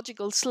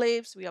ideological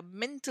slaves. We are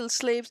mental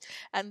slaves,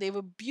 and they've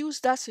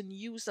abused us and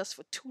used us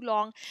for too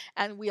long,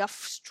 and we are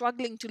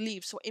struggling to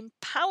leave. So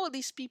empower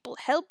these people,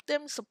 help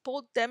them,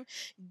 support them,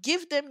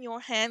 give them your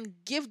hand,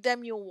 give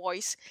them your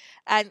voice,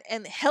 and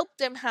help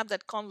them have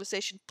that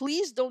conversation.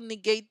 Please don't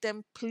negate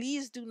them.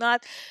 Please do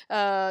not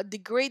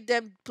degrade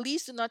them.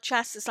 Please do not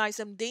chastise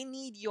them. They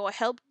need your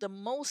help the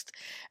most,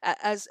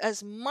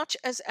 as much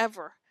as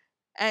ever.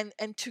 And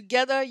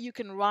together you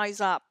can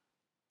rise up.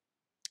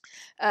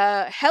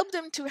 Help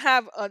them to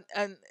have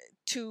an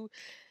to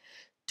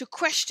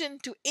question,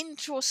 to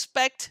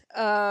introspect.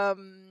 Help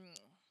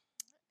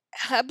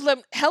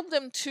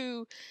them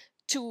to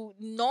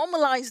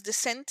normalize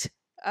dissent,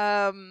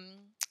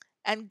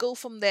 and go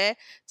from there.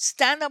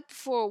 Stand up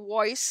for a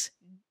voice,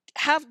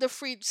 have the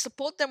free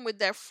support them with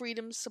their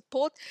freedom,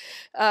 support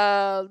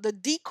the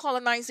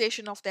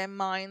decolonization of their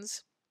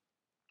minds,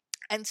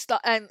 and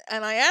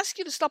I ask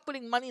you to stop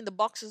putting money in the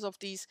boxes of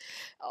these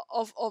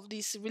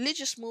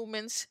religious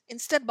movements.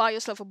 Instead, buy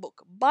yourself a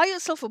book. Buy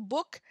yourself a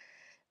book.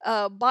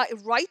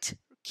 Write.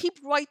 Keep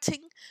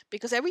writing,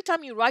 because every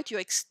time you write,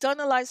 you're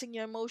externalizing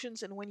your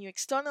emotions, and when you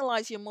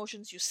externalize your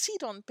emotions, you see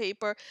it on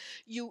paper.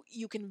 You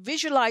can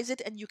visualize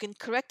it, and you can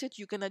correct it,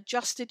 you can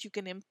adjust it, you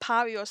can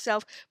empower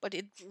yourself. But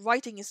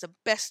writing is the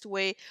best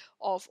way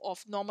of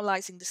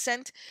normalizing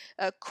dissent.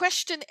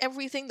 Question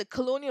everything, the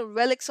colonial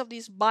relics of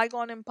these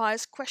bygone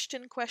empires.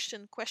 Question,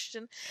 question,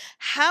 question.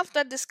 Have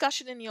that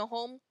discussion in your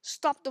home.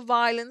 Stop the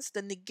violence,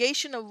 the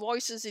negation of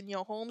voices in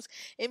your homes.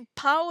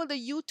 Empower the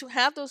youth to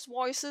have those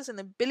voices and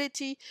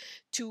ability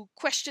to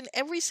question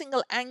every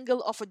single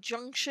angle of a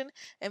junction.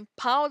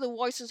 Empower the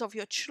voices of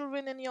your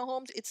children in your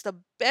homes. It's the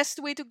best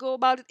way to go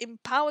about it.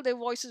 Empower their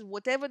voices,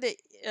 whatever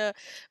their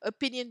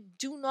opinion.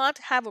 Do not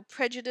have a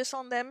prejudice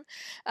on them,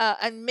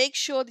 and make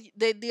sure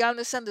they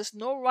understand there's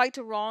no right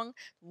or wrong.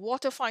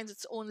 Water finds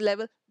its own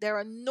level. There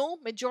are no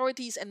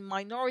majorities and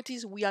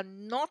minorities. We are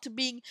not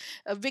being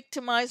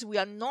victimized. We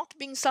are not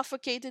being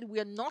suffocated. We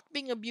are not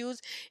being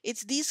abused.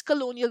 It's these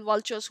colonial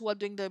vultures who are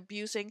doing the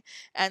abusing,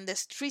 and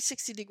there's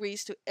 360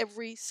 degrees to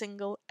every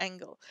single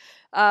angle.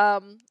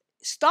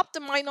 Stop the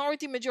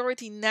minority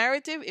majority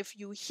narrative. If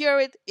you hear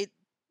it,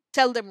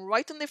 tell them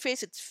right on their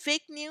face it's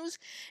fake news.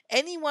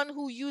 Anyone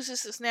who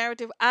uses this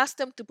narrative, ask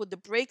them to put the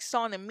brakes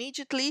on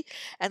immediately,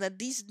 and that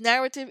this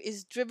narrative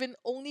is driven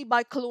only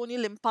by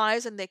colonial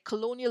empires and their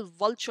colonial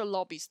vulture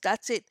lobbies.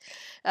 That's it.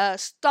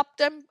 Stop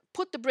them,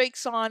 put the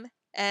brakes on,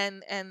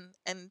 and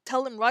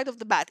tell them right off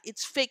the bat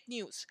it's fake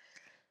news.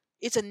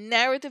 It's a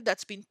narrative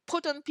that's been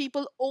put on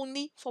people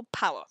only for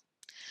power.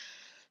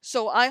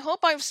 So I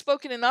hope I've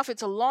spoken enough.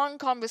 It's a long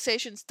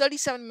conversation. It's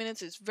 37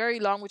 minutes. It's very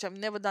long, which I've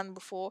never done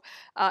before.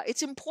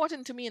 It's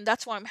important to me, and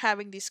that's why I'm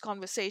having these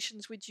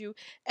conversations with you.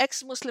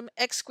 Ex-Muslim,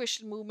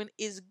 ex-Christian movement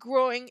is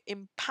growing.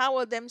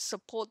 Empower them,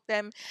 support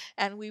them,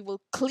 and we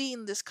will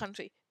clean this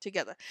country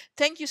together.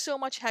 Thank you so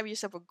much. Have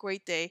yourself a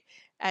great day,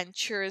 and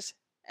cheers,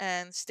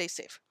 and stay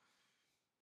safe.